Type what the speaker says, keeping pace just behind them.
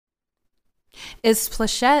It's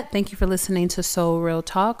Plachette. Thank you for listening to Soul Real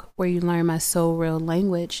Talk, where you learn my soul real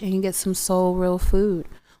language and you get some soul real food.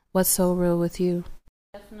 What's so real with you?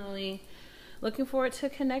 Definitely looking forward to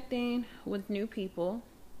connecting with new people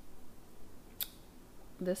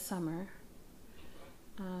this summer.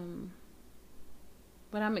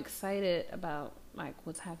 But I'm excited about like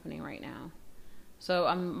what's happening right now.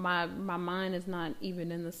 So my mind is not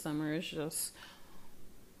even in the summer. It's just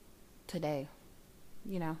today,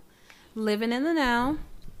 living in the now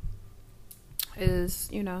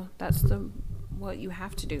is, that's what you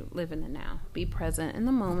have to do. Live in the now, be present in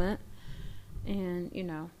the moment. And,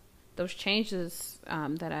 those changes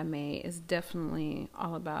that I made is definitely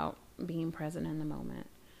all about being present in the moment.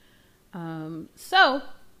 So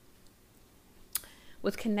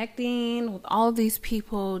with connecting with all of these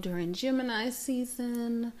people during Gemini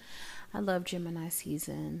season, I love Gemini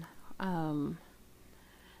season.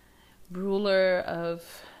 Ruler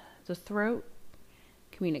of the throat,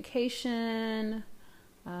 communication.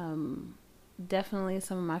 Definitely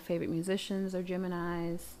some of my favorite musicians are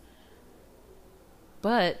Geminis.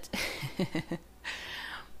 But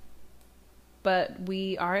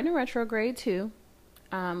we are in a retrograde too,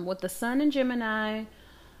 with the Sun in Gemini,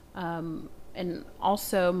 and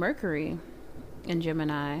also Mercury in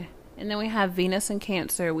Gemini. And then we have Venus in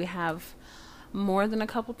Cancer. We have more than a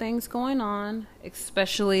couple things going on,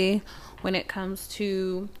 especially when it comes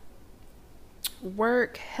to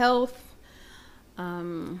work, health,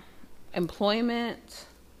 employment,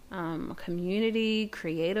 community,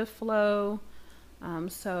 creative flow.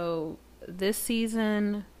 So this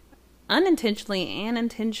season, unintentionally and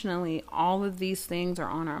intentionally, all of these things are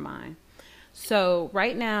on our mind. So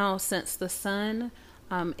right now, since the Sun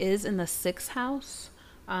is in the 6th house,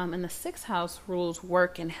 and the 6th house rules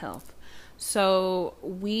work and health. So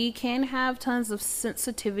we can have tons of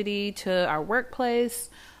sensitivity to our workplace,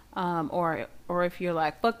 or if you're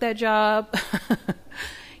like, fuck that job,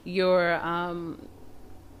 your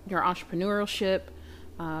entrepreneurship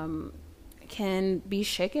can be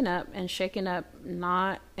shaken up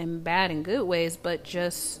not in bad and good ways, but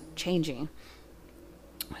just changing.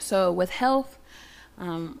 So with health,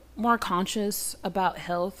 more conscious about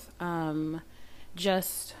health,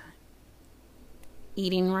 just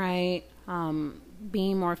eating right,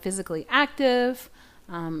 being more physically active.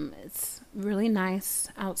 It's really nice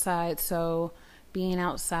outside, so being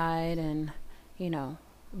outside and,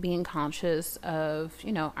 being conscious of,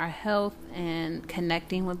 our health and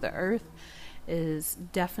connecting with the earth is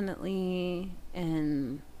definitely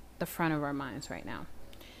in the front of our minds right now.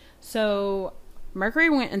 So Mercury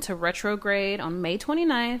went into retrograde on May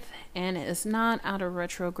 29th, and it is not out of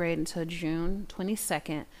retrograde until June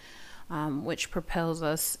 22nd, which propels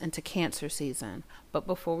us into Cancer season. But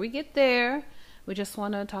before we get there, we just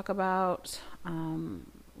want to talk about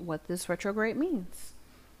what this retrograde means.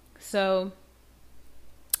 So,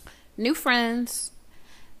 new friends.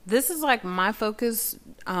 This is like my focus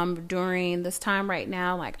during this time right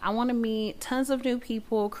now. Like, I want to meet tons of new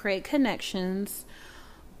people, create connections.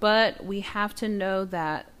 But we have to know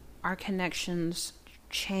that our connections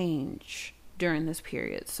change during this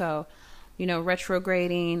period. So,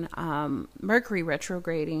 retrograding, Mercury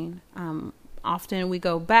retrograding, often we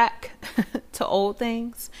go back to old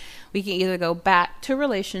things. We can either go back to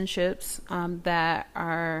relationships that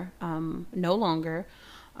are no longer,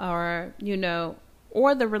 or,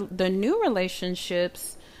 or the new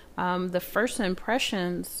relationships, the first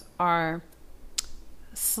impressions are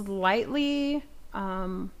slightly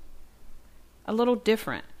a little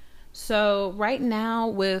different. So right now,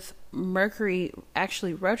 with Mercury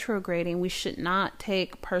actually retrograding, we should not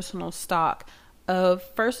take personal stock of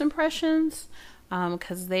first impressions,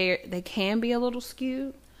 because they can be a little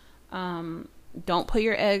skewed. Don't put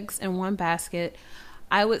your eggs in one basket.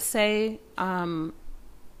 I would say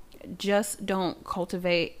just don't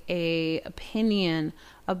cultivate a opinion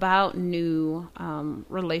about new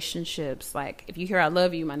relationships. Like, if you hear I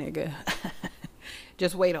love you, my nigga,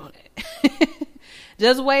 just wait on it.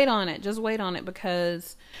 Just wait on it,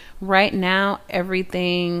 because right now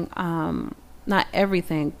everything, not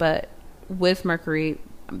everything, but with Mercury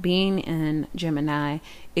being in Gemini,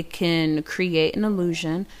 it can create an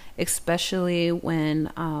illusion, especially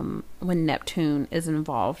when Neptune is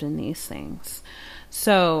involved in these things.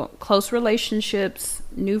 So close relationships,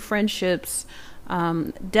 new friendships,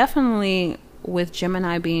 definitely with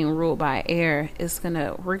Gemini being ruled by air,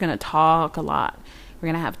 we're gonna talk a lot. We're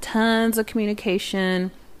gonna have tons of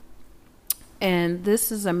communication, and this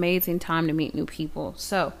is an amazing time to meet new people.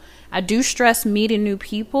 So I do stress meeting new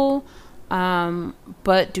people,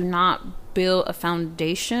 but do not build a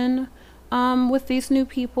foundation with these new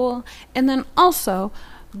people. And then also,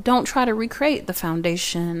 don't try to recreate the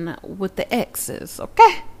foundation with the X's,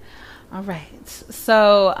 okay? All right.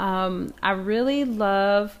 So I really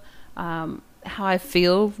love how I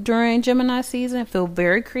feel during Gemini season. I feel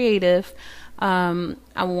very creative. I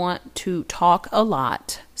want to talk a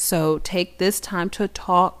lot. So take this time to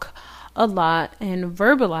talk a lot and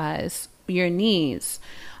verbalize your needs,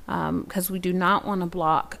 because we do not want to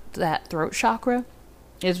block that throat chakra.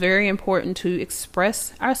 It's very important to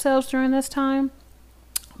express ourselves during this time,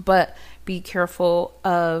 but be careful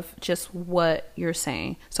of just what you're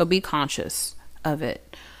saying. So be conscious of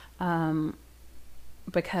it,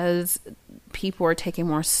 because people are taking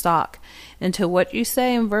more stock into what you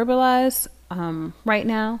say and verbalize right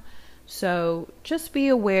now. So just be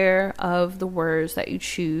aware of the words that you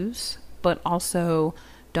choose, but also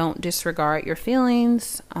don't disregard your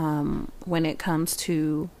feelings when it comes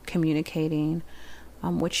to communicating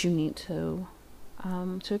what you need to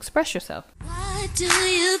express yourself. What do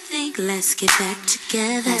you think? Let's get back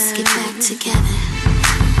together. Let's get back together.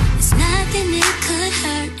 It's nothing it could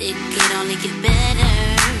hurt. It could only get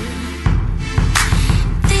better.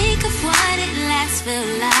 Think of what it last felt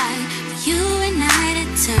like for you and I to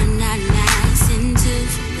turn our nights into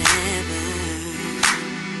forever.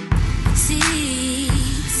 See,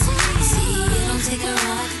 it don't take a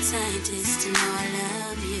rocket scientist to know I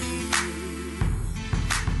love you.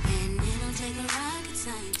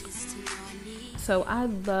 So I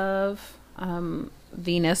love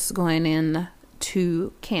Venus going in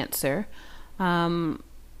to Cancer.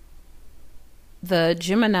 The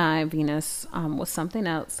Gemini Venus was something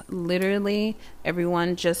else. Literally,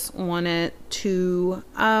 everyone just wanted to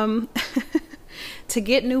to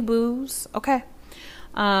get new booze. Okay.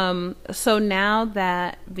 So now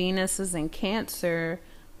that Venus is in Cancer,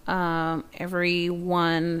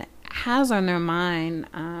 everyone has on their mind,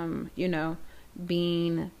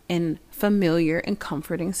 being in familiar and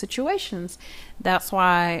comforting situations. That's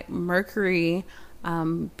why Mercury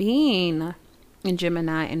being in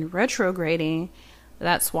Gemini and retrograding,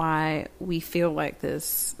 that's why we feel like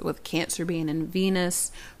this with Cancer being in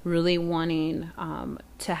Venus, really wanting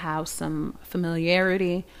to have some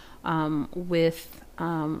familiarity with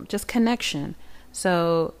just connection.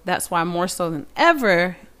 So that's why more so than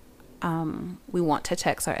ever we want to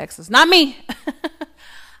text our exes. Not me.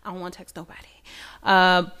 I don't want to text nobody.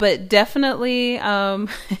 But definitely,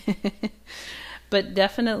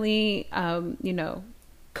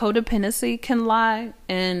 codependency can lie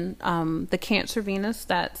in the Cancer Venus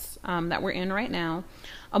that we're in right now.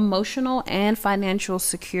 Emotional and financial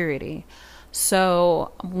security.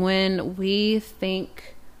 So when we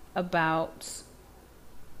think about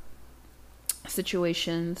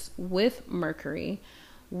situations with Mercury,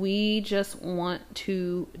 we just want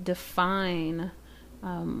to define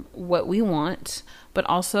what we want, but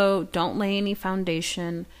also don't lay any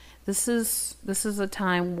foundation. This is a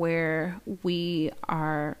time where we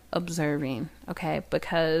are observing, okay?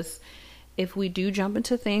 Because if we do jump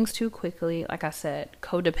into things too quickly, like I said,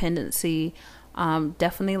 codependency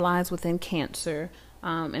definitely lies within Cancer,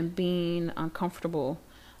 and being uncomfortable,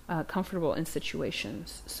 comfortable in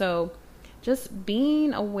situations. So just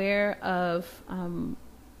being aware of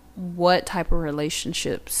what type of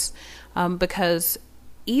relationships, because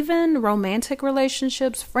even romantic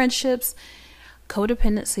relationships, friendships,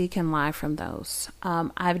 codependency can lie from those.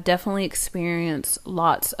 I've definitely experienced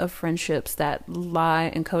lots of friendships that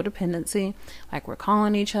lie in codependency. Like we're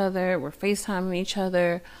calling each other, we're FaceTiming each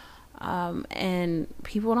other, and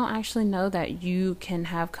people don't actually know that you can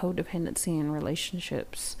have codependency in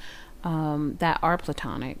relationships that are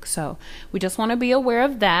platonic. So we just want to be aware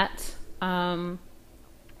of that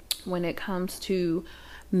when it comes to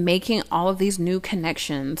making all of these new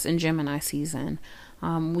connections in Gemini season.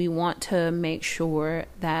 We want to make sure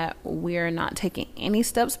that we're not taking any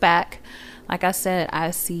steps back. Like I said,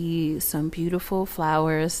 I see some beautiful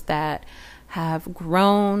flowers that have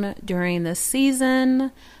grown during this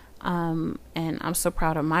season. And I'm so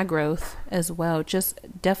proud of my growth as well. Just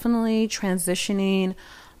definitely transitioning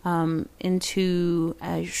into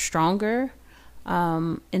a stronger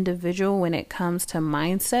individual when it comes to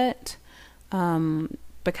mindset.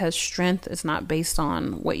 Because strength is not based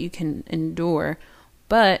on what you can endure,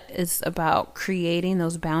 but it's about creating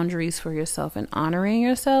those boundaries for yourself and honoring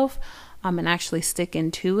yourself, and actually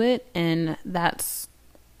sticking to it. And that's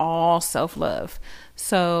all self-love.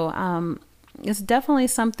 So it's definitely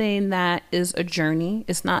something that is a journey.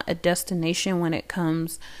 It's not a destination when it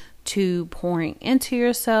comes to pouring into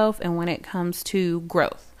yourself and when it comes to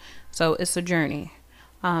growth. So it's a journey.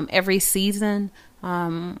 Every season,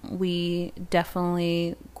 we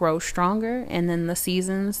definitely grow stronger, and then the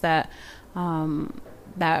seasons that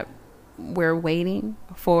we're waiting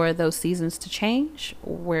for those seasons to change,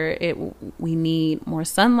 where we need more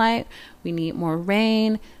sunlight, we need more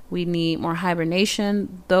rain, we need more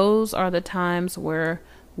hibernation. Those are the times where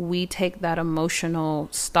we take that emotional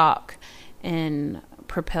stock and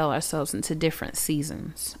propel ourselves into different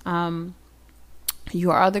seasons.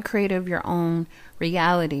 You are the creator of your own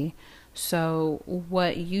reality. So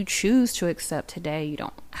what you choose to accept today, you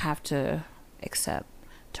don't have to accept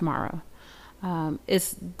tomorrow.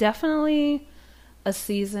 It's definitely a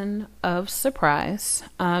season of surprise.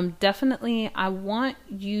 Definitely, I want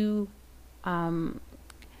you,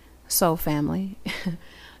 soul family,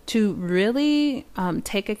 to really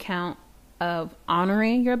take account of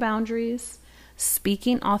honoring your boundaries,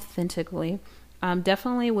 speaking authentically.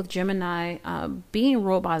 Definitely with Gemini being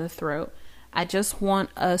ruled by the throat, I just want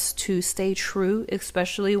us to stay true,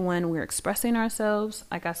 especially when we're expressing ourselves,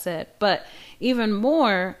 like I said, but even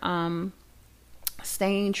more,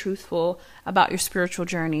 staying truthful about your spiritual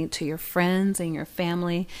journey to your friends and your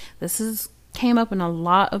family. This came up in a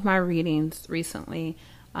lot of my readings recently.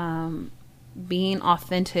 Being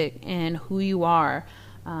authentic in who you are,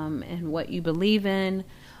 and what you believe in.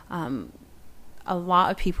 A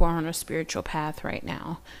lot of people are on a spiritual path right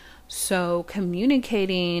now. So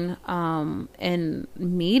communicating and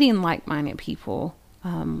meeting like-minded people,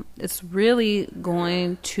 it's really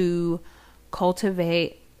going to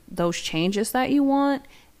cultivate those changes that you want,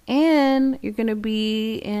 and you're going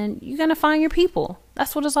to find your people.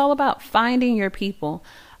 That's what it's all about, finding your people.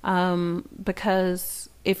 Because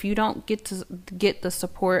if you don't get the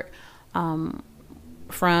support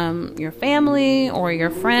from your family or your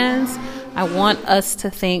friends, I want us to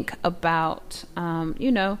think about,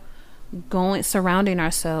 surrounding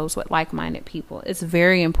ourselves with like-minded people. It's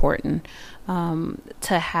very important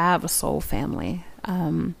to have a soul family.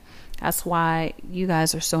 That's why you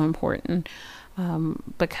guys are so important,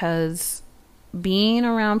 because being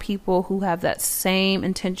around people who have that same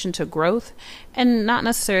intention to growth and not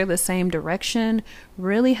necessarily the same direction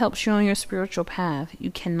really helps you on your spiritual path.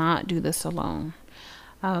 You cannot do this alone.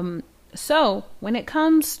 So when it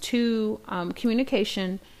comes to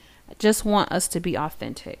communication, I just want us to be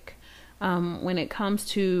authentic. When it comes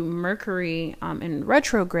to Mercury in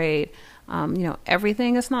retrograde,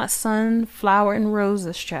 everything is not sunflower and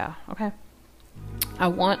roses, child. Okay. I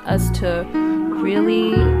want us to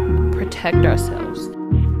really protect ourselves.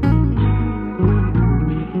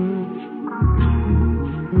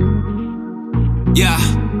 Yeah.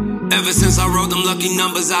 Ever since I wrote them lucky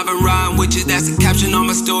numbers, I've been riding with you. That's the caption on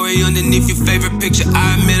my story underneath your favorite picture.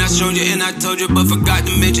 I admit I showed you and I told you, but forgot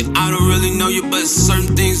to mention I don't really know you, but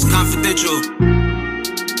certain things confidential.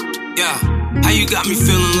 Yeah, how you got me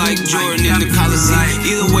feeling like Jordan in the Coliseum.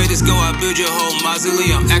 Either way this go, I build your whole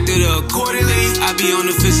mausoleum. Acted accordingly, I be on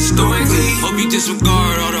the fence historically. Hope you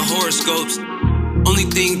disregard all the horoscopes. Only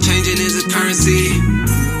thing changing is the currency.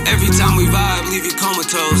 Every time we vibe, leave you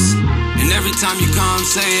comatose. And every time you come,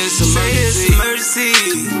 say it's emergency.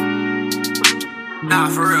 Nah,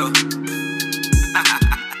 for real.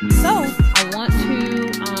 So, I want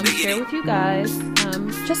to share with you guys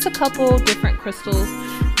just a couple different crystals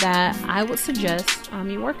that I would suggest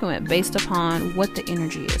you working with based upon what the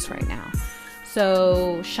energy is right now.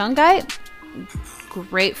 So, shungite,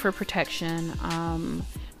 great for protection.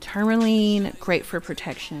 Tourmaline, great for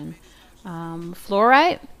protection.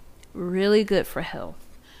 Fluorite, really good for health.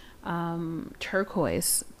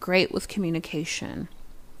 Turquoise, great with communication.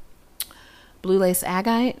 Blue lace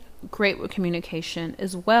agate, great with communication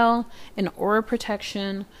as well, and aura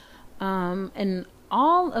protection. And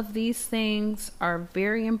all of these things are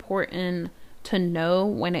very important to know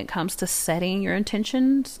when it comes to setting your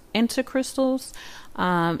intentions into crystals.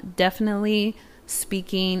 Definitely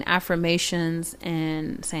speaking affirmations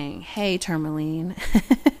and saying, hey, tourmaline,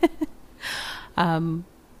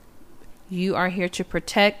 you are here to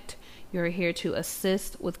protect. You're here to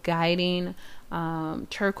assist with guiding.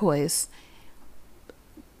 Turquoise,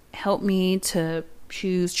 help me to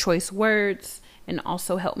choose choice words and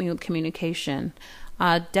also help me with communication.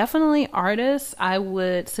 Definitely artists, I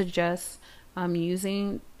would suggest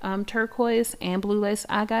using turquoise and blue lace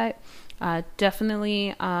agate.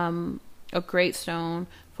 Definitely a great stone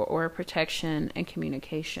for aura protection and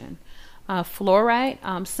communication.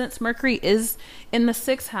 Fluorite, since Mercury is in the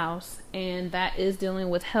 6th house and that is dealing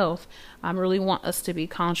with health, I really want us to be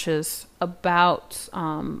conscious about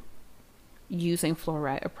using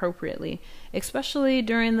fluorite appropriately, especially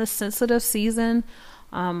during the sensitive season.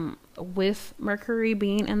 With Mercury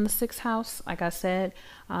being in the 6th house, like I said,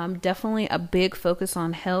 definitely a big focus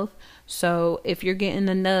on health. So if you're getting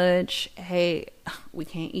the nudge, hey, we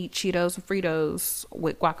can't eat Cheetos and Fritos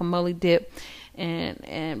with guacamole dip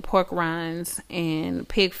and pork rinds and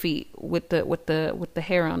pig feet with the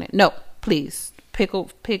hair on it. No, please.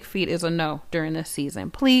 Pig feet is a no during this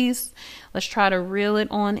season. Please, let's try to reel it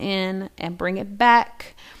on in and bring it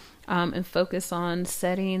back, and focus on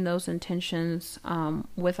setting those intentions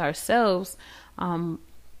with ourselves, and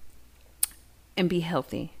be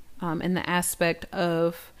healthy in the aspect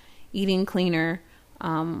of eating cleaner,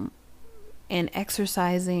 and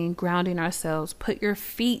exercising, grounding ourselves. Put your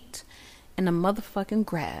feet in the motherfucking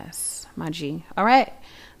grass, my G. All right.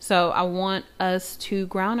 So I want us to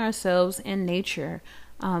ground ourselves in nature.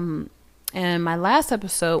 And my last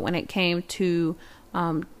episode, when it came to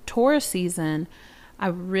Taurus season, I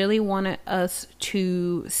really wanted us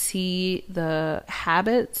to see the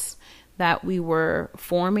habits that we were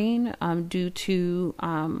forming due to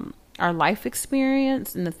our life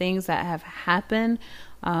experience and the things that have happened,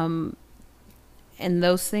 and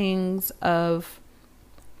those things of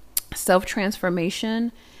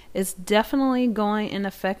self-transformation is definitely going in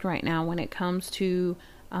effect right now when it comes to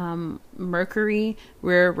Mercury.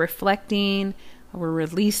 We're reflecting, we're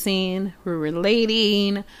releasing, we're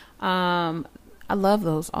relating. I love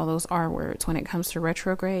all those R words when it comes to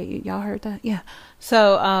retrograde. Y'all heard that? Yeah.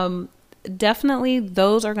 So definitely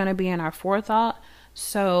those are going to be in our forethought.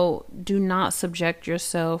 So do not subject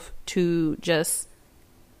yourself to just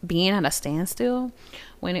being at a standstill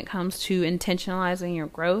when it comes to intentionalizing your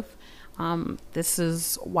growth. This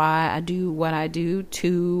is why I do what I do,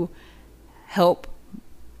 to help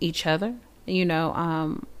each other,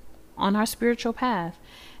 on our spiritual path.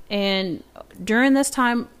 And during this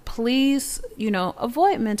time, please,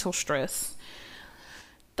 avoid mental stress.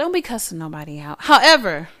 Don't be cussing nobody out.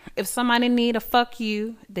 However, if somebody need a fuck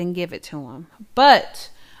you, then give it to them.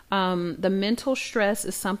 But the mental stress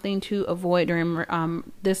is something to avoid during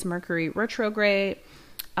this Mercury retrograde.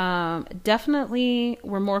 Definitely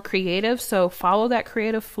we're more creative, so follow that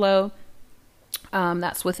creative flow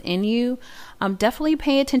that's within you. Definitely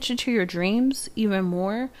pay attention to your dreams even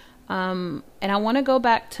more. And I want to go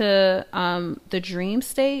back to the dream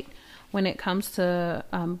state when it comes to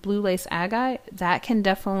blue lace agate. That can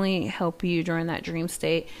definitely help you during that dream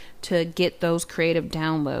state to get those creative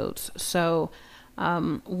downloads. So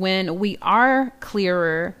when we are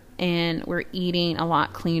clearer and we're eating a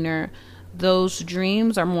lot cleaner, those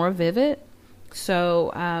dreams are more vivid.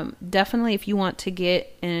 So definitely if you want to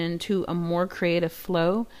get into a more creative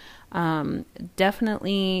flow,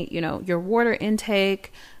 definitely, your water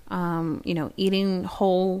intake, eating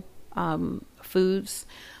whole foods,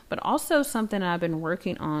 but also something I've been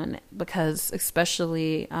working on, because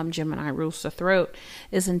especially Gemini rules the throat,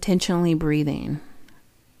 is intentionally breathing.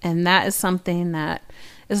 And that is something that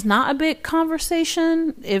is not a big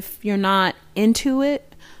conversation if you're not into it.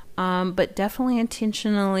 But definitely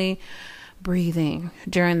intentionally breathing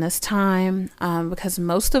during this time, because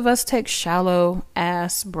most of us take shallow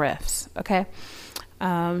ass breaths. Okay.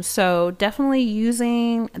 So definitely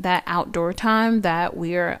using that outdoor time that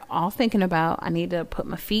we're all thinking about. I need to put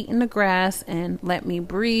my feet in the grass and let me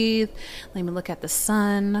breathe. Let me look at the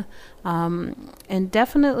sun. And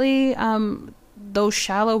definitely, those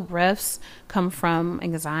shallow breaths come from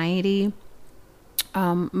anxiety.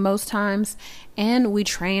 Most times, and we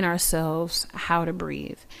train ourselves how to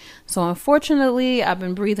breathe. So unfortunately, I've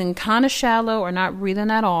been breathing kind of shallow or not breathing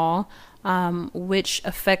at all, which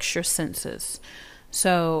affects your senses.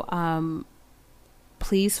 So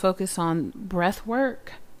please focus on breath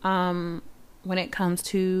work when it comes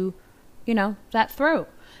to, that throat.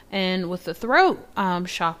 And with the throat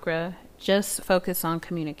chakra, just focus on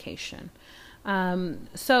communication.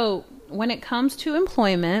 So when it comes to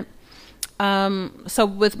employment, so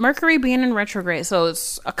with Mercury being in retrograde, so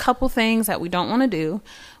it's a couple things that we don't want to do.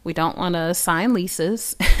 We don't want to sign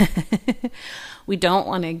leases. We don't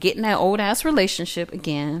want to get in that old ass relationship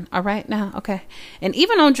again. All right now. Okay. And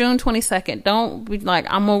even on June 22nd, don't be like,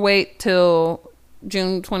 I'm going to wait till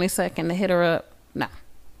June 22nd to hit her up. No.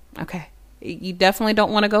 Okay. You definitely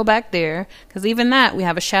don't want to go back there, because even that, we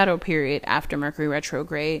have a shadow period after Mercury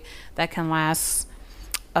retrograde that can last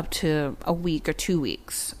up to a week or 2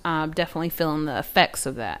 weeks. Definitely feeling the effects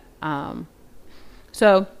of that.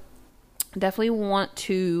 So definitely want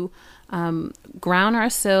to ground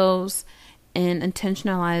ourselves in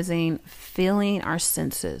intentionalizing feeling our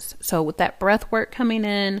senses. So with that breath work coming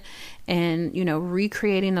in and,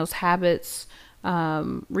 recreating those habits,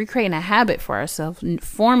 recreating a habit for ourselves,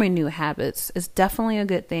 forming new habits is definitely a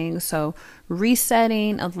good thing. So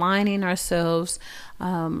resetting, aligning ourselves,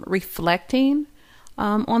 reflecting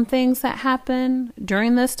on things that happen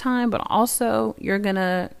during this time, but also you're going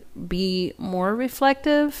to be more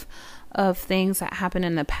reflective of things that happened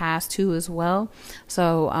in the past too as well.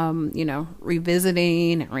 So,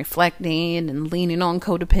 revisiting and reflecting and leaning on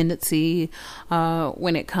codependency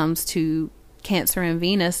when it comes to Cancer and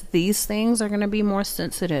Venus, these things are going to be more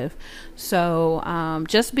sensitive. So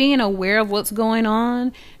just being aware of what's going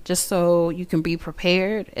on, just so you can be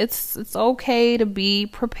prepared. It's okay to be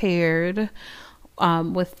prepared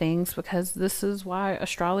with things, because this is why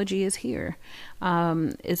astrology is here.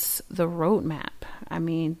 It's the roadmap. I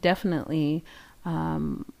mean, definitely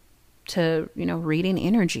to reading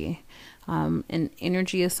energy. And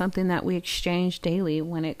energy is something that we exchange daily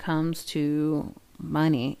when it comes to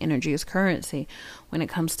money. Energy is currency when it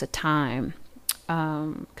comes to time,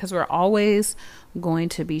 because we're always going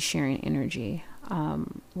to be sharing energy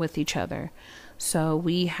with each other. So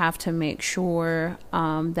we have to make sure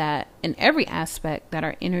that in every aspect that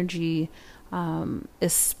our energy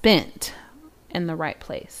is spent in the right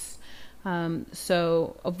place.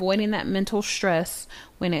 So avoiding that mental stress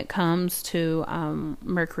when it comes to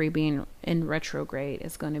Mercury being in retrograde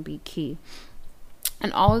is going to be key.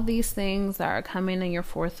 And all of these things that are coming in your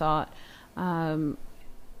forethought,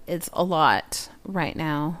 it's a lot right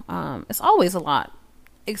now. It's always a lot,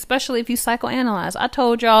 especially if you psychoanalyze. I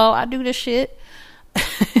told y'all I do this shit.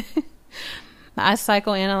 I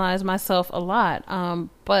psychoanalyze myself a lot,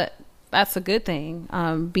 but that's a good thing.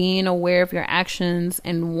 Being aware of your actions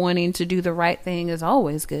and wanting to do the right thing is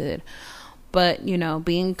always good. But,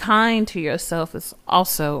 being kind to yourself is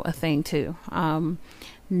also a thing too.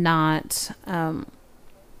 Not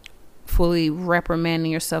fully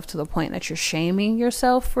reprimanding yourself to the point that you're shaming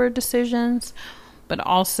yourself for decisions, but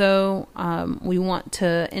also we want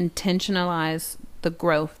to intentionalize the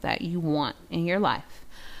growth that you want in your life.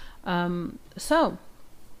 So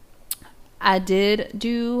I did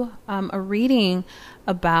do a reading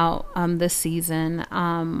about this season,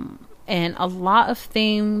 and a lot of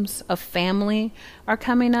themes of family are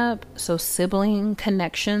coming up. So sibling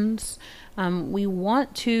connections. We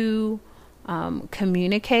want to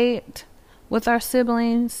communicate with our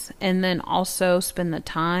siblings, and then also spend the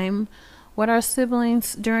time with our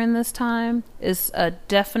siblings during this time. Is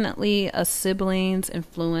definitely a siblings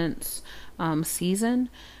influence season.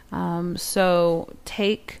 So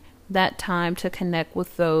take that time to connect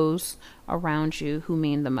with those around you who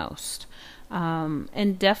mean the most.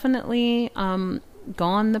 And definitely go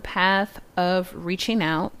on the path of reaching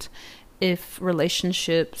out if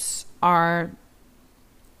relationships are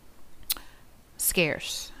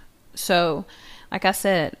scarce. So, like I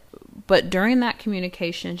said, but during that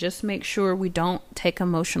communication, just make sure we don't take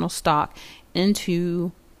emotional stock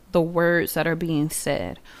into the words that are being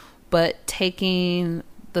said, but taking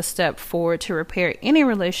the step forward to repair any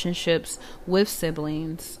relationships with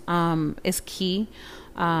siblings is key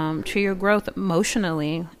to your growth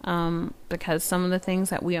emotionally, because some of the things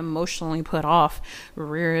that we emotionally put off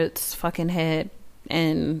rear its fucking head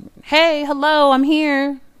and, hey, hello, I'm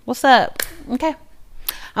here. What's up? Okay,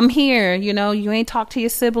 I'm here. You ain't talked to your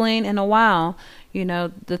sibling in a while.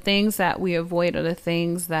 The things that we avoid are the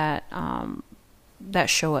things that that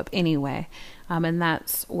show up anyway. And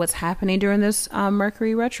that's what's happening during this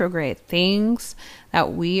Mercury retrograde. Things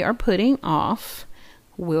that we are putting off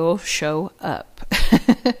will show up.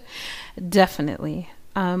 Definitely.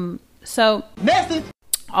 So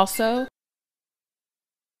also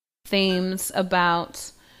themes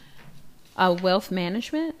about wealth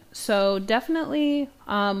management. So definitely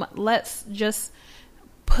let's just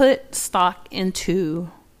put stock into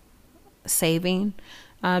saving.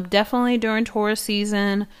 Definitely during Taurus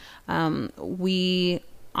season, we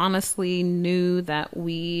honestly knew that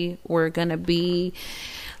we were going to be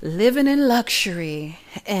living in luxury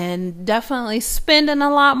and definitely spending a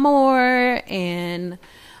lot more and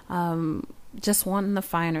just wanting the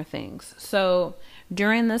finer things. So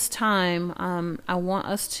during this time, I want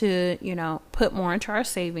us to, put more into our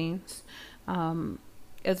savings,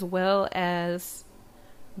 as well as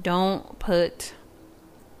don't put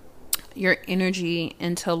your energy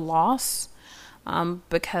into loss,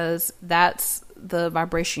 because that's the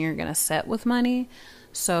vibration you're going to set with money.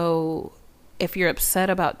 So if you're upset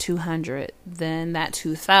about 200, then that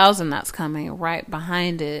 2,000 that's coming right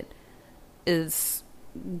behind it is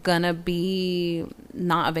going to be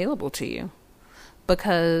not available to you,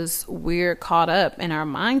 because we're caught up in our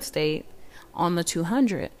mind state on the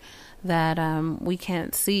 200 that we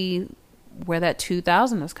can't see where that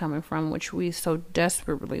 2,000 is coming from, which we so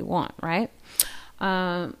desperately want, right?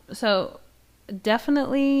 So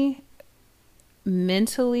definitely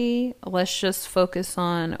mentally, let's just focus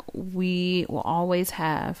on we will always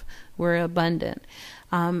have, we're abundant.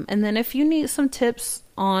 And then if you need some tips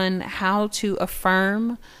on how to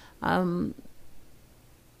affirm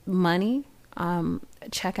money,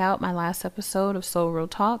 check out my last episode of Soul Real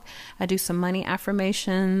Talk. I do some money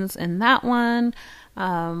affirmations in that one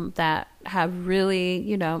that have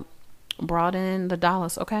really, brought in the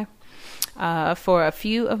dollars. Okay. For a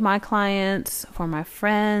few of my clients, for my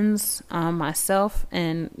friends, myself,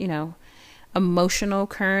 and, emotional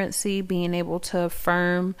currency, being able to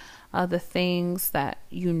affirm the things that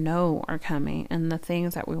are coming and the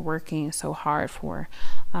things that we're working so hard for.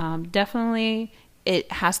 Definitely,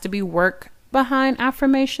 it has to be work behind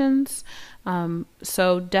affirmations.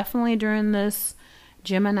 So definitely during this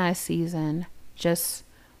Gemini season, just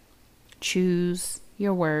choose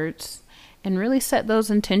your words and really set those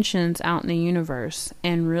intentions out in the universe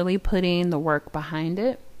and really putting the work behind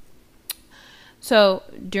it. So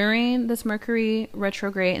during this Mercury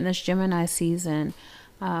retrograde and this Gemini season,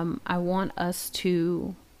 I want us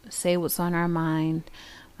to say what's on our mind,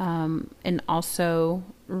 and also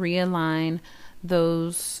realign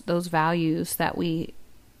those values that we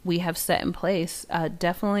have set in place,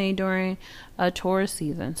 definitely during a Taurus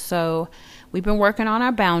season. So we've been working on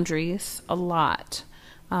our boundaries a lot.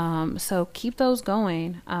 So keep those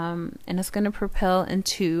going. And it's going to propel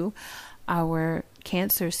into our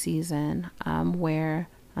Cancer season, where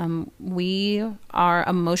we are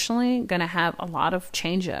emotionally going to have a lot of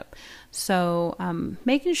change up. So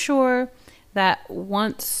making sure that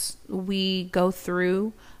once we go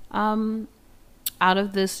through out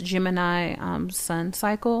of this Gemini sun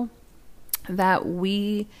cycle, that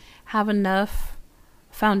we have enough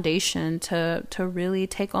foundation to really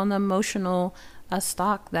take on the emotional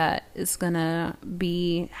stock that is gonna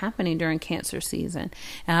be happening during Cancer season.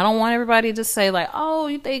 And I don't want everybody to say like, oh,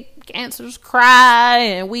 you think Cancers cry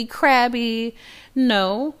and we crabby.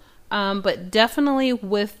 No, but definitely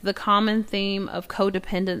with the common theme of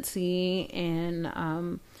codependency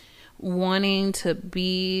and wanting to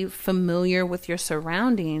be familiar with your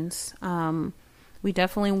surroundings, we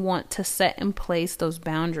definitely want to set in place those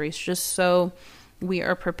boundaries just so we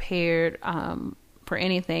are prepared for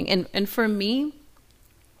anything. And for me,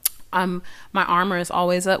 my armor is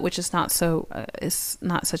always up, which is not it's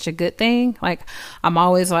not such a good thing. Like, I'm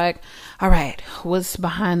always like, all right, what's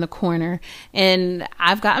behind the corner? And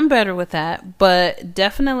I've gotten better with that, but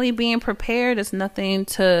definitely being prepared is nothing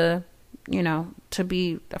to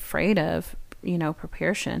be afraid of,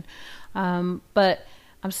 preparation. But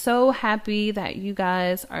I'm so happy that you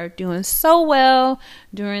guys are doing so well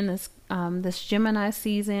during this Gemini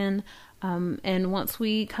season. And once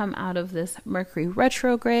we come out of this Mercury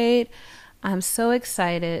retrograde, I'm so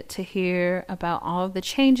excited to hear about all of the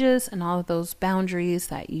changes and all of those boundaries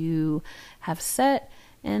that you have set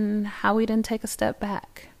and how we didn't take a step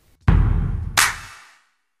back.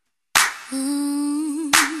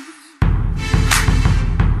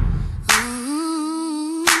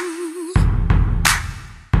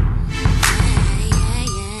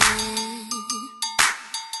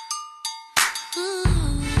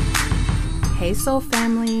 Hey Soul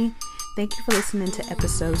Family, thank you for listening to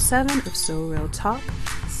episode 7 of Soul Real Talk,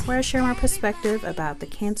 where I share my perspective about the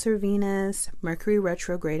Cancer Venus, Mercury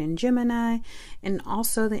retrograde in Gemini, and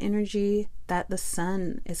also the energy that the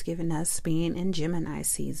sun is giving us being in Gemini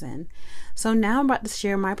season. So now I'm about to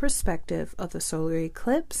share my perspective of the solar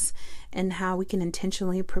eclipse and how we can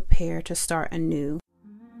intentionally prepare to start anew.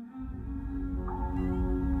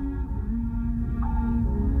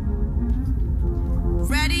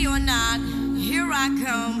 Ready or not, here I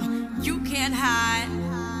come, you can't hide.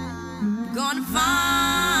 Gonna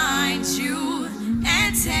find you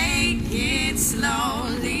and take it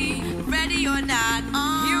slowly. Ready or not,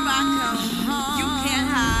 here I come, you can't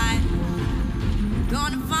hide.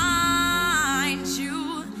 Gonna find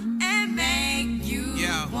you and make you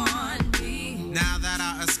want me. Now that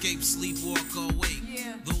I escape, sleep, walk awake.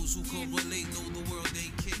 Those who can relate know the world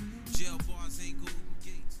they kick. Jail bars ain't golden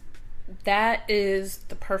gates. That is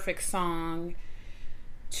the perfect song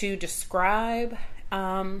to describe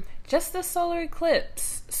just the solar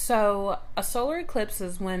eclipse. So a solar eclipse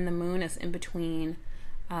is when the moon is in between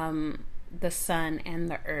the sun and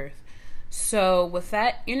the earth. So with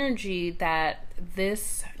that energy that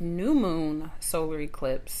this new moon solar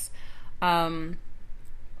eclipse in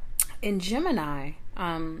Gemini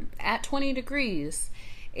at 20 degrees,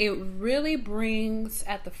 it really brings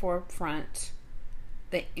at the forefront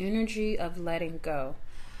the energy of letting go,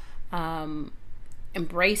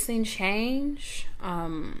 embracing change,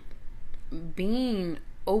 being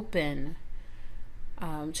open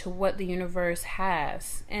to what the universe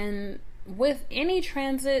has. And with any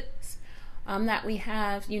transits that we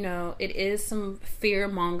have, it is some fear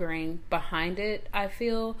mongering behind it, I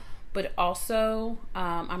feel, but also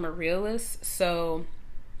I'm a realist, so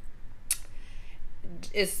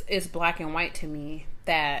it's black and white to me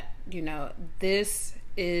that, you know, this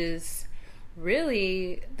is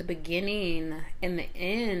really the beginning and the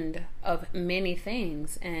end of many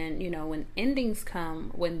things. And, you know, when endings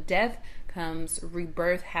come, when death comes,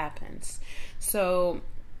 rebirth happens. So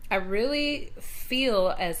I really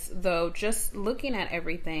feel as though, just looking at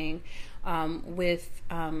everything, with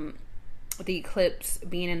the eclipse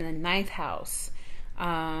being in the 9th house,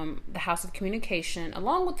 the house of communication,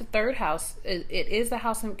 along with the 3rd house, it is the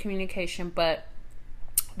house of communication, but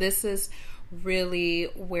this is really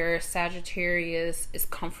where Sagittarius is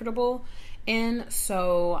comfortable in.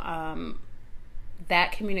 So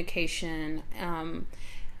that communication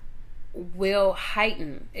will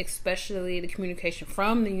heighten, especially the communication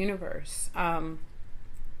from the universe.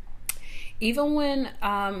 Even when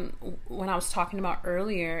I was talking about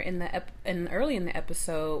earlier in the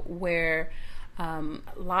episode, where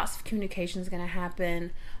lots of communication is going to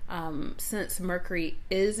happen, since Mercury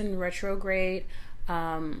is in retrograde.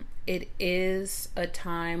 It is a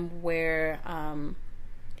time where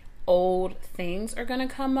old things are going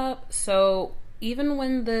to come up. So even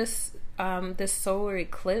when this solar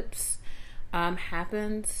eclipse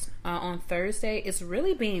happens on Thursday, it's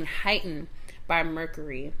really being heightened by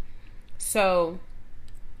Mercury. So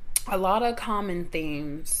a lot of common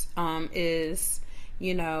themes is,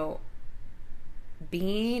 you know,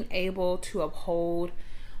 being able to uphold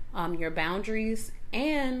your boundaries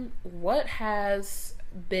and what has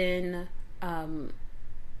been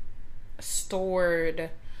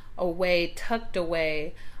stored away, tucked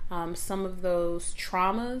away, some of those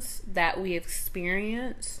traumas that we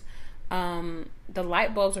experience. The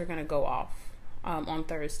light bulbs are going to go off on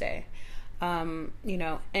Thursday. You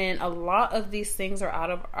know, and a lot of these things are out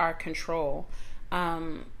of our control,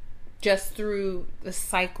 just through the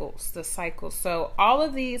cycles. So all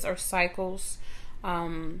of these are cycles,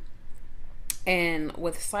 and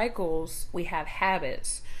with cycles, we have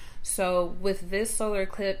habits. So with this solar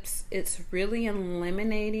eclipse, it's really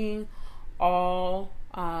eliminating all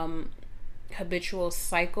habitual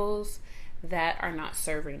cycles that are not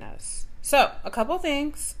serving us. So a couple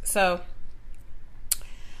things. So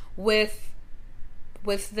with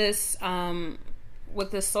this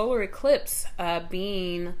solar eclipse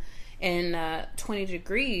being in 20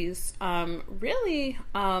 degrees, really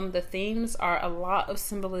the themes are a lot of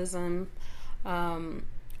symbolism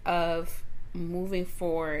of moving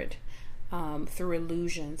forward through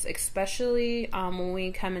illusions, especially when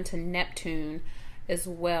we come into Neptune as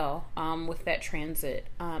well, with that transit.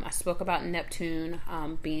 I spoke about Neptune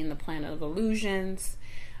being the planet of illusions,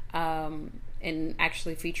 and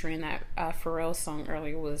actually featuring that Pharrell song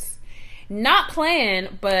earlier. Was not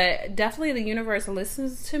planned, but definitely the universe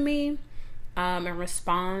listens to me and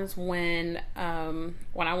responds when I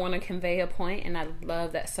want to convey a point, and I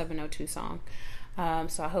love that 702 song.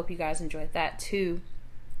 So I hope you guys enjoyed that too.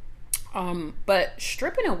 But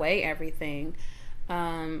stripping away everything,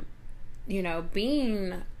 you know,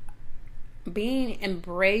 being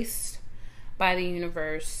embraced by the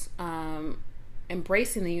universe,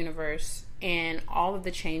 embracing the universe and all of the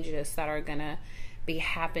changes that are gonna be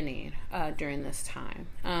happening during this time.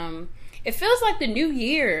 It feels like the new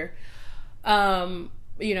year, you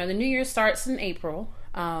know, the new year starts in April,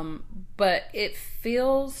 but it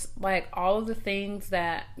feels like all of the things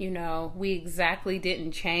that, you know, we exactly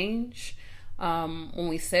didn't change when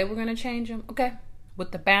we said we're gonna change them. Okay,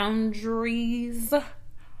 with the boundaries,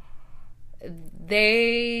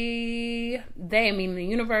 they mean the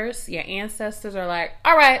universe, your ancestors are like,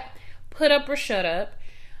 all right, put up or shut up.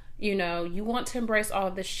 You know, you want to embrace all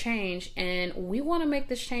of this change, and we want to make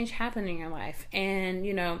this change happen in your life. And,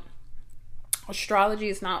 you know, astrology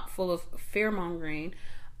is not full of fear-mongering,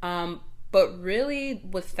 but really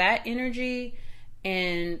with that energy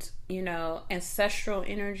and, you know, ancestral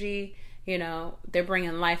energy, you know, they're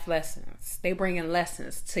bringing life lessons. They're bringing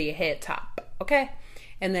lessons to your head top, okay?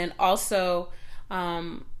 And then also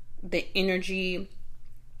the energy,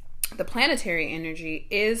 the planetary energy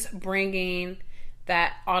is bringing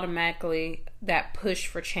that automatically, that push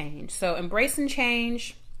for change. So embracing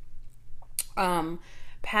change,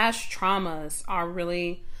 past traumas are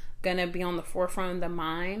really going to be on the forefront of the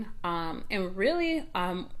mind. And really,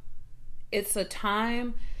 it's a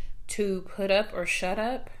time to put up or shut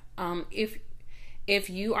up. If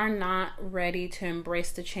you are not ready to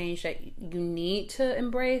embrace the change that you need to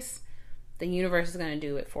embrace, the universe is going to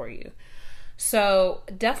do it for you. So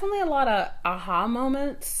definitely a lot of aha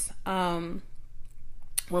moments.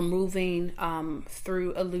 We're moving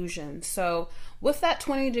through illusion. So with that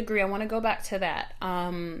 20 degree, I want to go back to that.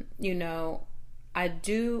 You know, I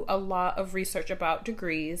do a lot of research about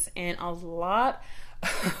degrees, and a lot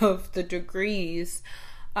of the degrees,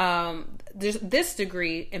 this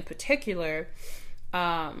degree in particular,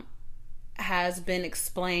 has been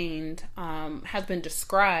explained, has been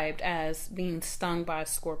described as being stung by a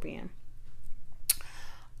scorpion.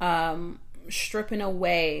 Stripping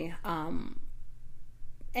away,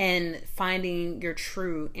 and finding your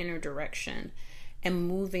true inner direction and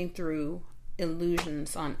moving through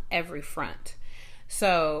illusions on every front.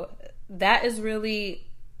 So that is really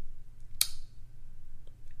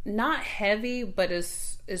not heavy, but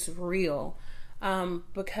is real.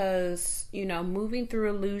 Because, you know, moving through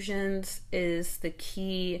illusions is the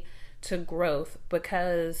key to growth,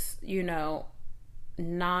 because, you know,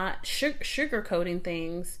 not sugarcoating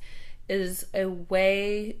things is a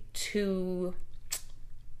way to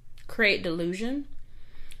create delusion.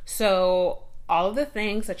 So all of the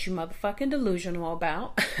things that you motherfucking delusional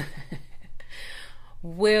about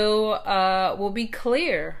will be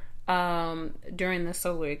clear during the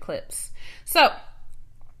solar eclipse. So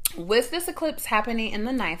with this eclipse happening in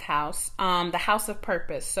the 9th house, the house of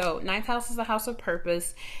purpose. So 9th house is the house of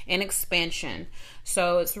purpose and expansion.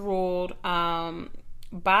 So it's ruled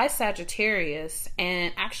by Sagittarius,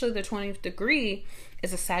 and actually the 20th degree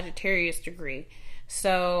is a Sagittarius degree.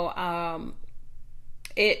 So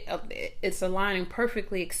it's aligning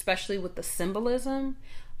perfectly, especially with the symbolism.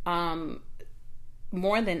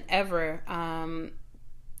 More than ever,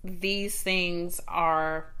 these things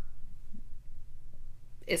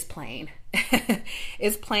is plain.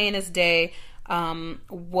 It's plain as day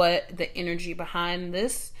what the energy behind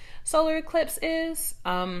this solar eclipse is,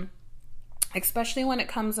 especially when it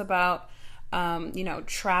comes about you know,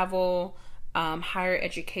 travel, higher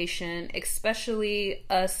education, especially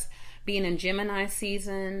us being in Gemini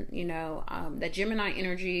season. You know, that Gemini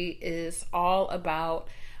energy is all about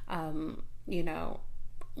you know,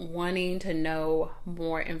 wanting to know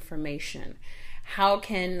more information. How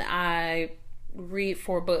can I read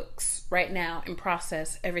 4 books right now and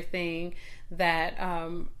process everything that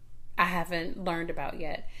I haven't learned about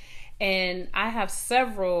yet? And I have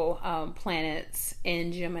several planets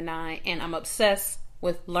in Gemini, and I'm obsessed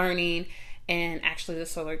with learning, and actually the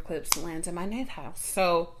solar eclipse lands in my 9th house.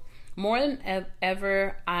 So more than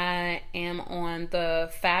ever, I am on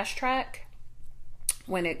the fast track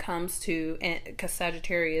when it comes to, because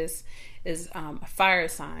Sagittarius is a fire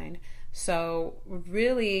sign. So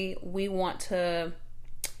really, we want to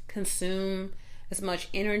consume as much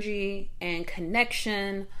energy and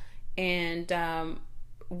connection, and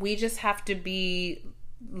we just have to be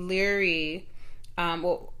leery.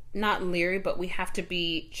 Well, not leery, but we have to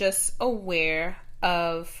be just aware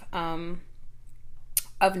of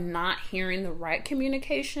not hearing the right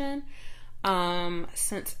communication.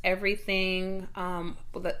 Since everything,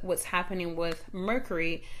 what's happening with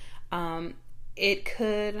Mercury, it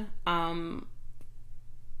could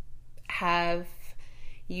have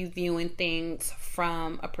you viewing things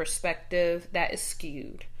from a perspective that is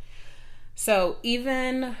skewed. So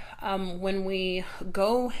even when we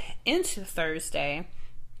go into Thursday,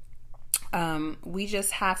 we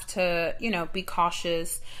just have to, you know, be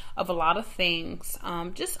cautious of a lot of things.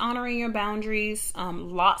 Just honoring your boundaries.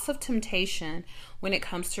 Lots of temptation when it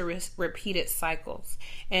comes to repeated cycles.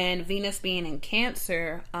 And Venus being in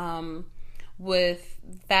Cancer, with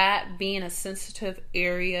that being a sensitive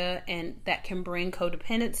area, and that can bring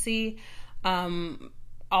codependency.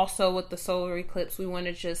 Also with the solar eclipse, we want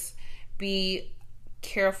to just be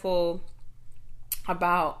careful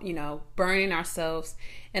about, you know, burning ourselves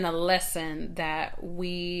in a lesson that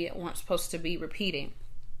we weren't supposed to be repeating.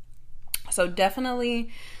 So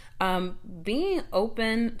definitely being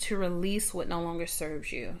open to release what no longer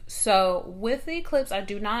serves you. So with the eclipse, I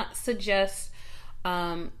do not suggest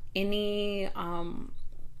any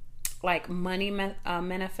like money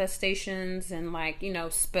manifestations and, like, you know,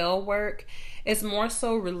 spell work. It's more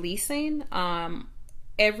so releasing.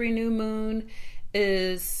 Every new moon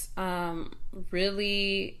is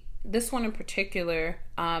really, this one in particular,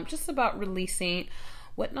 just about releasing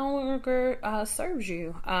what no longer serves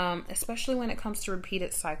you, especially when it comes to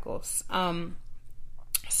repeated cycles.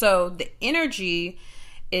 So the energy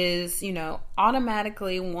is, you know,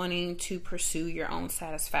 automatically wanting to pursue your own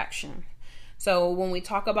satisfaction. So when we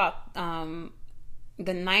talk about the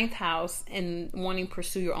 9th house and wanting to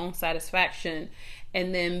pursue your own satisfaction,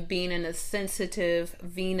 and then being in a sensitive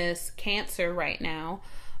Venus Cancer right now,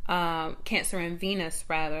 Cancer and Venus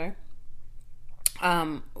rather,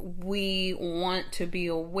 we want to be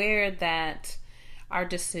aware that our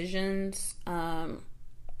decisions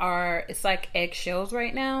it's like eggshells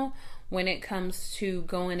right now when it comes to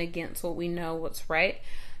going against what we know what's right.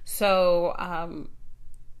 So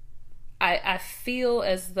I feel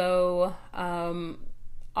as though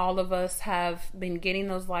all of us have been getting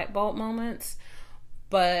those light bulb moments,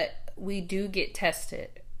 but we do get tested.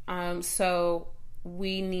 So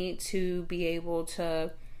we need to be able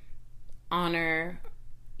to honor,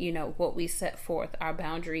 what we set forth, our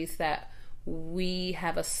boundaries that we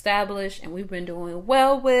have established and we've been doing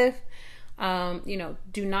well with.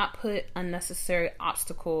 Do not put unnecessary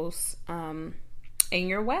obstacles in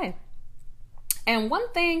your way. And one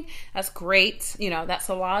thing that's great, that's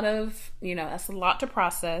a lot to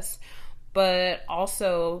process, but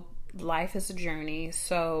also life is a journey.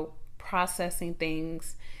 So processing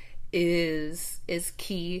things is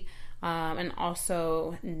key. And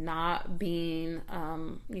also not being,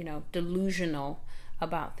 delusional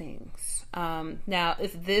about things. Now,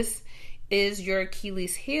 if this is your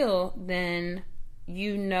Achilles heel, then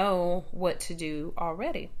you know what to do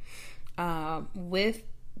already. With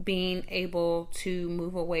being able to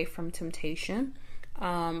move away from temptation,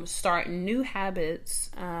 start new habits,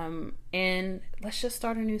 and let's just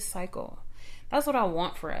start a new cycle. That's what I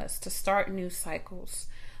want for us, to start new cycles.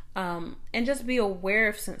 And just be aware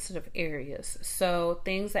of sensitive areas. So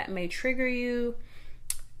things that may trigger you,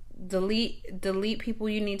 delete people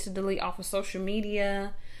you need to delete off of social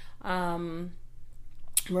media.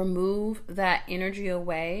 Remove that energy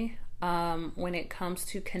away when it comes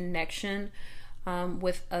to connection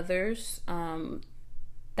with others.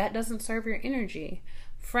 That doesn't serve your energy.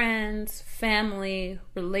 Friends, family,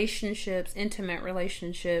 relationships, intimate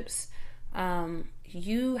relationships.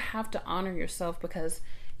 You have to honor yourself, because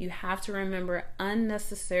you have to remember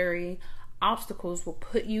unnecessary obstacles will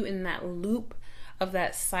put you in that loop of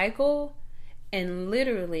that cycle. And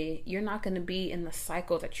literally, you're not going to be in the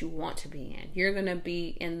cycle that you want to be in. You're going to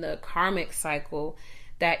be in the karmic cycle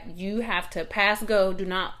that you have to pass go, do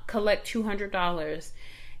not collect $200.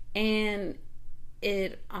 And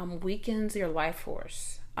it weakens your life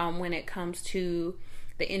force when it comes to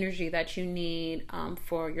the energy that you need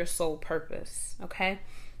for your soul purpose. Okay?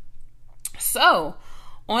 So,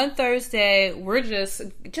 on Thursday, we're just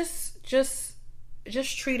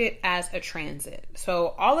treat it as a transit.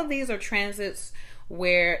 So all of these are transits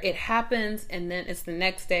where it happens and then it's the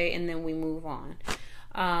next day and then we move on.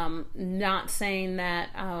 Not saying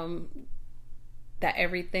that that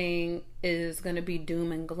everything is going to be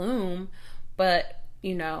doom and gloom, but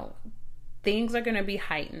things are going to be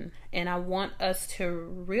heightened. And I want us to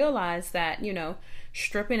realize that,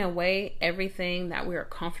 stripping away everything that we're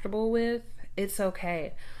comfortable with, it's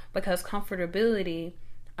okay, because comfortability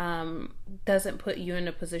doesn't put you in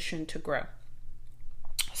a position to grow.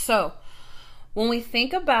 So when we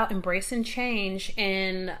think about embracing change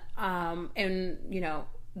and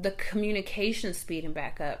the communication speeding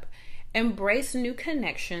back up, embrace new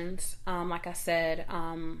connections. Like I said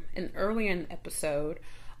earlier in the episode,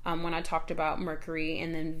 when I talked about Mercury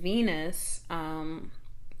and then Venus and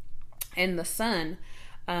the Sun.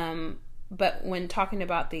 But when talking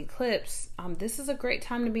about the eclipse, this is a great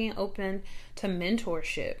time to be open to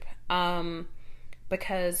mentorship,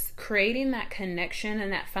 because creating that connection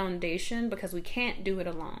and that foundation, because we can't do it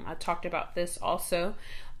alone. I talked about this also.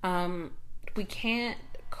 We can't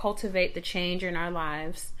cultivate the change in our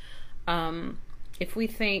lives if we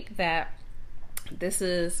think that this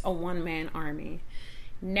is a one-man army.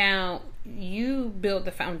 Now, you build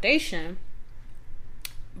the foundation,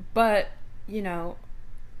 but,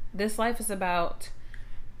 this life is about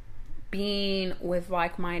being with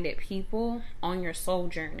like-minded people on your soul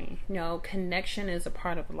journey. Connection is a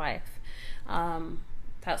part of life.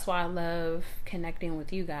 That's why I love connecting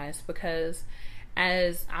with you guys, because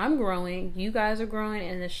as I'm growing, you guys are growing,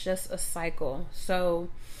 and it's just a cycle. So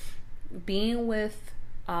being with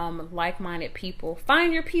like-minded people,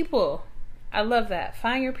 find your people. I love that.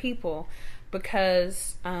 Find your people,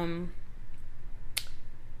 because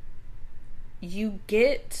you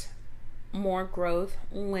get more growth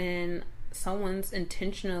when someone's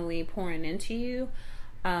intentionally pouring into you.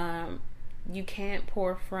 You can't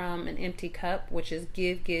pour from an empty cup, which is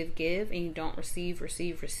give, and you don't receive.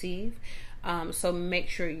 So make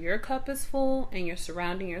sure your cup is full and you're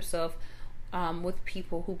surrounding yourself with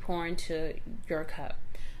people who pour into your cup.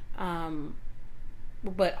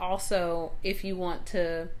 But also, if you want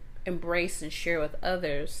to embrace and share with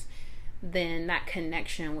others, then that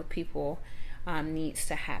connection with people needs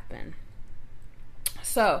to happen.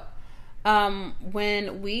 So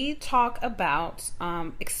when we talk about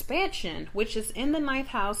expansion, which is in the 9th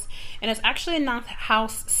house, and it's actually a 9th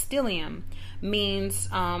house stellium, means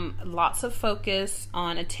lots of focus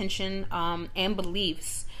on attention and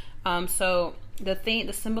beliefs. So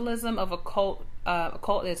the symbolism of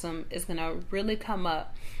occultism is going to really come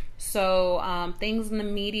up. So things in the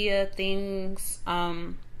media, things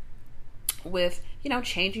with,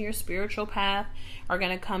 changing your spiritual path are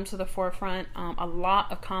going to come to the forefront. A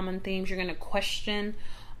lot of common themes. You're going to question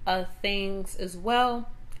things as well.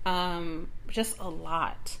 Just a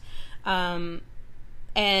lot.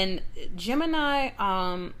 And Gemini,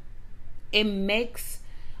 it makes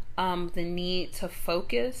the need to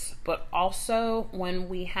focus, but also when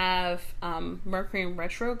we have Mercury in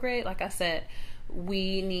retrograde, like I said,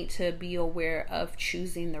 we need to be aware of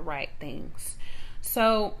choosing the right things.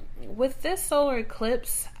 So with this solar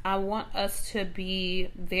eclipse, I want us to be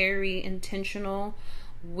very intentional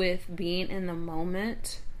with being in the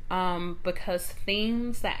moment, because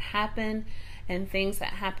things that happen and things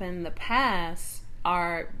that happen in the past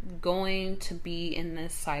are going to be in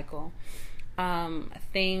this cycle.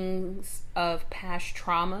 Things of past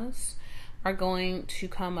traumas are going to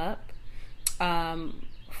come up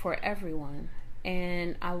for everyone.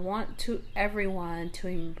 And I want everyone to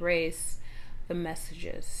embrace the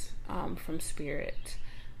messages from Spirit.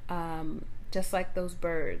 Just like those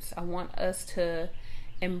birds, I want us to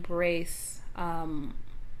embrace our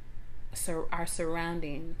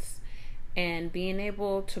surroundings and being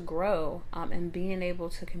able to grow, and being able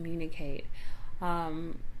to communicate,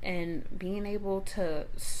 and being able to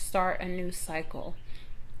start a new cycle.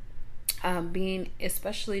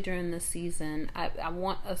 Especially during this season, I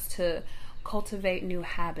want us to cultivate new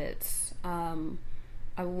habits.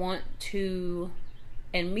 I want to,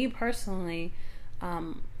 and me personally,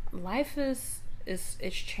 life is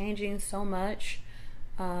changing so much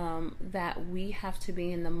that we have to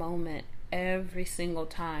be in the moment every single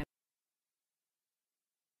time.